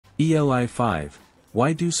ELI 5.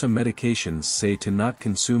 Why do some medications say to not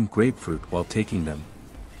consume grapefruit while taking them?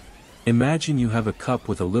 Imagine you have a cup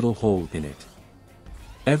with a little hole in it.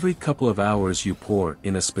 Every couple of hours you pour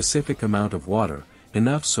in a specific amount of water,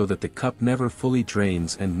 enough so that the cup never fully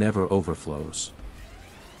drains and never overflows.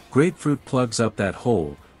 Grapefruit plugs up that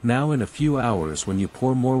hole. Now in a few hours when you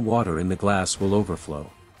pour more water in the glass will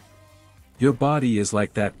overflow. Your body is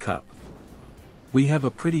like that cup. We have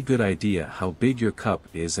a pretty good idea how big your cup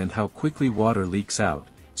is and how quickly water leaks out,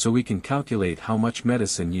 so we can calculate how much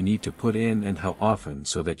medicine you need to put in and how often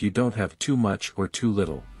so that you don't have too much or too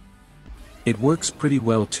little. It works pretty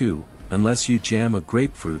well too, unless you jam a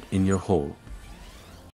grapefruit in your hole.